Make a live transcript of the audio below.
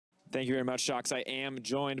Thank you very much, Shocks. I am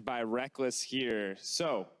joined by Rekkles here.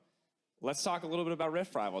 So let's talk a little bit about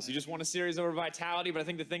Rift Rivals. You just won a series over Vitality, but I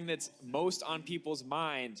think the thing that's most on people's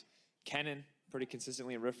mind, Kennen, pretty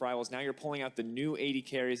consistently in Rift Rivals. Now you're pulling out the new 80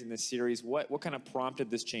 carries in this series. What kind of prompted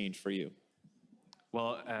this change for you?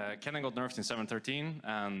 Well, Kennen got nerfed in 7.13,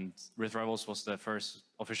 and Rift Rivals was the first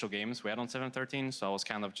official games we had on 7.13, so I was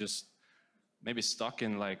kind of just maybe stuck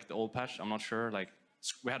in like the old patch. I'm not sure. Like,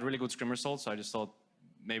 we had really good scrim results, so I just thought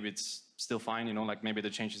maybe it's still fine, you know, like maybe the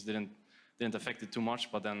changes didn't affect it too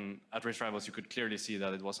much, but then at Rift Rivals you could clearly see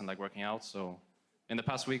that it wasn't like working out. So in the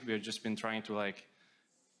past week we've just been trying to like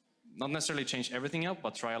not necessarily change everything up,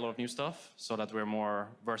 but try a lot of new stuff so that we're more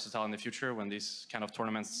versatile in the future when these kind of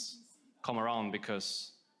tournaments come around,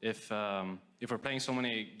 because if we're playing so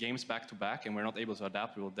many games back to back and we're not able to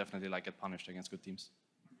adapt, we will definitely like get punished against good teams.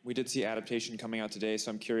 We did see adaptation coming out today, so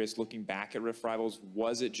I'm curious, looking back at Rift Rivals,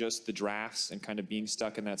 was it just the drafts and kind of being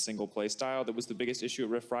stuck in that single play style that was the biggest issue at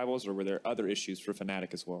Rift Rivals, or were there other issues for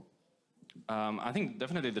Fnatic as well? I think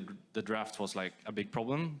definitely the draft was like a big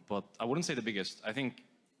problem, but I wouldn't say the biggest. I think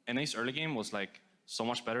NA's early game was like so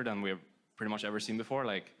much better than we've pretty much ever seen before.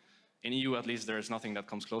 Like in EU, at least, there's nothing that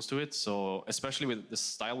comes close to it. So especially with the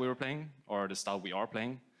style we were playing, or the style we are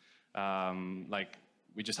playing, like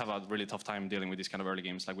we just have a really tough time dealing with these kind of early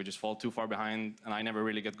games. Like we just fall too far behind, and I never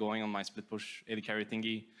really get going on my split push 80 carry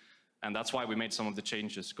thingy. And that's why we made some of the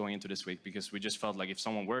changes going into this week, because we just felt like if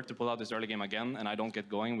someone were to pull out this early game again and I don't get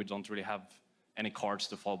going, we don't really have any cards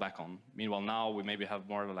to fall back on. Meanwhile, now we maybe have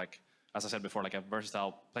more of like, as I said before, like a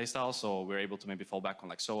versatile playstyle, so we're able to maybe fall back on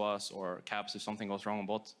like SOAS or Caps if something goes wrong on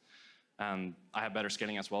bot. And I have better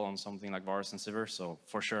scaling as well on something like Varus and Sivir, so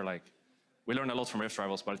for sure, like, we learned a lot from Rift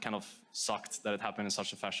Rivals, but it kind of sucked that it happened in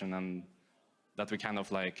such a fashion and that we kind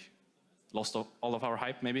of like lost all of our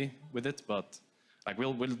hype maybe with it. But like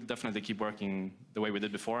we'll definitely keep working the way we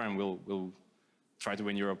did before, and we'll try to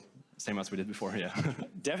win Europe same as we did before. Yeah.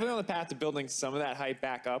 Definitely on the path to building some of that hype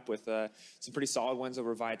back up with some pretty solid wins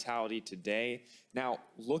over Vitality today. Now,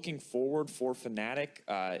 looking forward for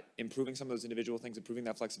Fnatic, improving some of those individual things, improving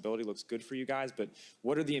that flexibility looks good for you guys, but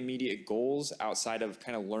what are the immediate goals outside of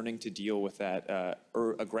kind of learning to deal with that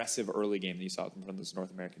aggressive early game that you saw from those North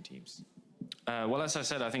American teams? Well, as I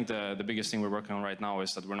said, I think the biggest thing we're working on right now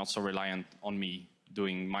is that we're not so reliant on me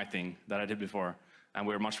doing my thing that I did before. And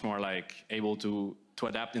we're much more like able to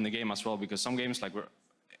adapt in the game as well, because some games like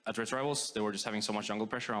at Rift Rivals, they were just having so much jungle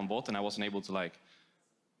pressure on bot, and I wasn't able to like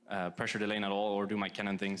pressure the lane at all or do my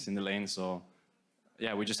Kennen things in the lane. So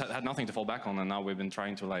yeah, we just had nothing to fall back on, and now we've been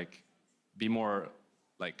trying to like be more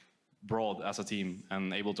like broad as a team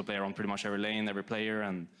and able to play around pretty much every lane, every player.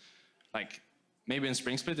 And like maybe in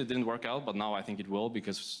Spring Split it didn't work out, but now I think it will,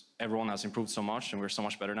 because everyone has improved so much and we're so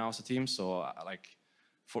much better now as a team. So like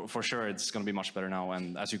for sure it's going to be much better now.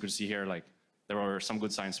 And as you could see here, like there were some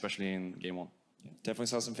good signs, especially in game one. Yeah, definitely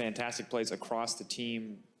saw some fantastic plays across the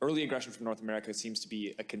team. Early aggression from North America seems to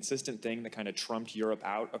be a consistent thing that kind of trumped Europe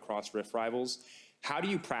out across Rift Rivals. How do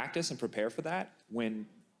you practice and prepare for that when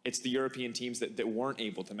it's the European teams that weren't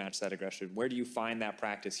able to match that aggression? Where do you find that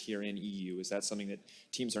practice here in EU? Is that something that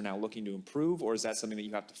teams are now looking to improve, or is that something that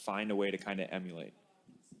you have to find a way to kind of emulate?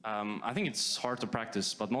 I think it's hard to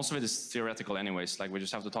practice, but most of it is theoretical anyways. Like we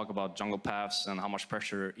just have to talk about jungle paths and how much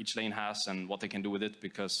pressure each lane has and what they can do with it,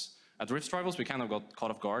 because at Rift Rivals we kind of got caught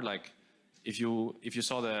off guard. Like if you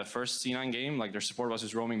saw the first C9 game, like their support was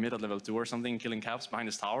just roaming mid at level 2 or something, killing Caps behind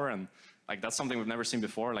his tower, and like that's something we've never seen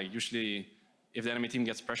before. Like usually if the enemy team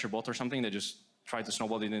gets pressure bot or something, they just try to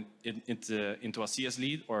snowball it into a CS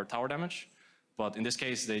lead or tower damage. But in this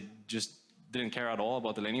case, they just didn't care at all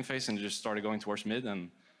about the laning phase and just started going towards mid. And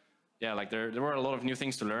yeah, like there were a lot of new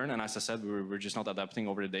things to learn, and as I said, we were just not adapting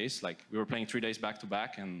over the days. Like we were playing 3 days back to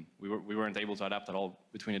back, and we weren't able to adapt at all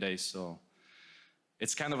between the days. So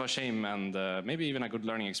it's kind of a shame, and maybe even a good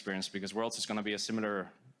learning experience, because Worlds is going to be a similar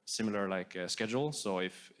like schedule. So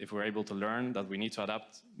if we're able to learn that we need to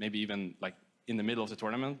adapt, maybe even like in the middle of the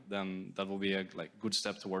tournament, then that will be a like good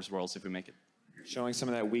step towards Worlds if we make it. Showing some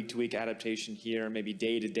of that week-to-week adaptation here, maybe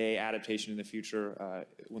day-to-day adaptation in the future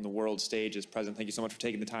when the world stage is present. Thank you so much for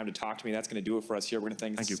taking the time to talk to me. That's going to do it for us here. We're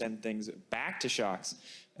going to send things back to Shocks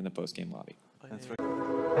in the post-game lobby. That's right.